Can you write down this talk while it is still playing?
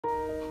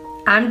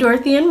I'm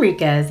Dorothy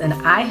Enriquez, and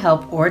I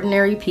help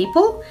ordinary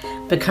people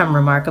become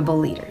remarkable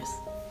leaders.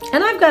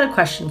 And I've got a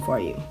question for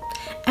you.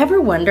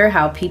 Ever wonder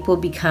how people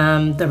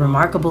become the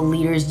remarkable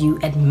leaders you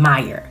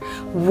admire,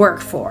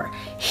 work for,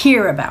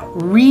 hear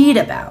about, read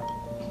about?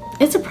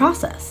 It's a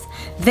process.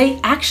 They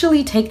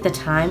actually take the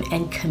time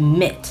and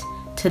commit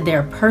to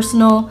their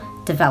personal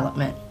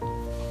development.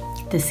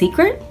 The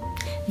secret?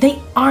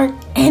 They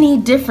aren't any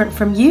different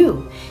from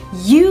you.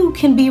 You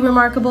can be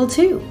remarkable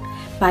too.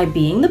 By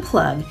being the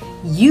plug,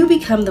 you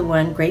become the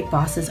one great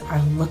bosses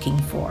are looking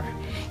for.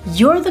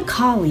 You're the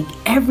colleague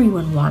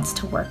everyone wants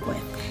to work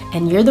with,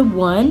 and you're the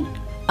one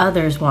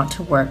others want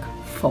to work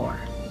for.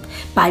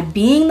 By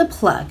being the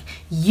plug,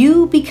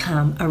 you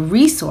become a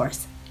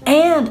resource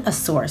and a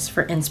source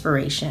for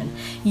inspiration.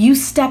 You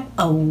step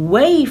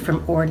away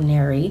from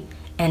ordinary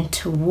and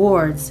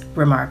towards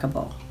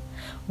remarkable.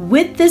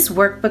 With this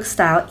workbook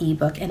style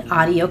ebook and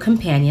audio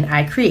companion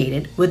I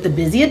created with the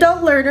busy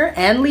adult learner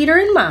and leader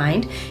in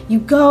mind, you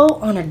go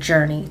on a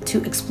journey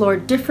to explore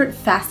different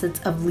facets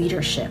of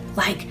leadership.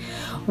 Like,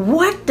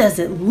 what does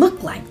it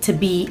look like to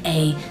be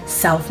a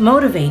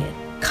self-motivated,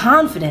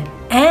 confident,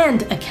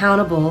 and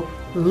accountable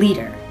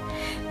leader?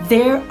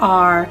 There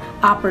are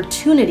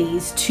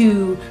opportunities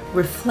to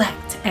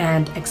reflect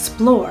and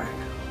explore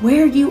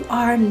where you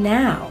are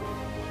now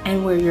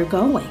and where you're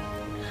going.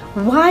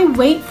 Why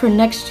wait for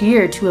next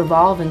year to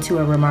evolve into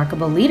a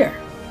remarkable leader?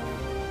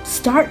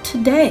 Start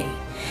today.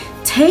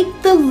 Take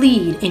the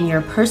lead in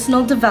your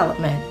personal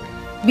development,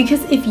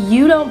 because if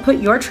you don't put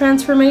your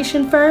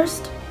transformation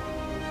first,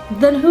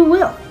 then who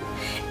will?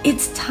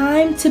 It's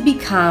time to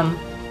become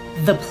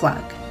the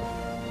plug.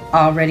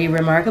 Already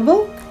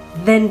remarkable?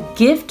 Then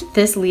gift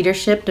this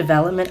leadership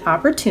development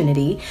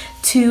opportunity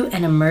to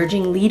an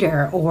emerging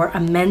leader or a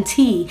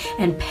mentee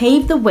and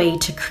pave the way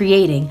to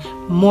creating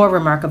more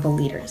remarkable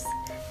leaders.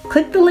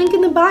 Click the link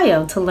in the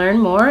bio to learn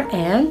more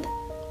and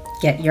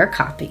get your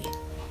copy.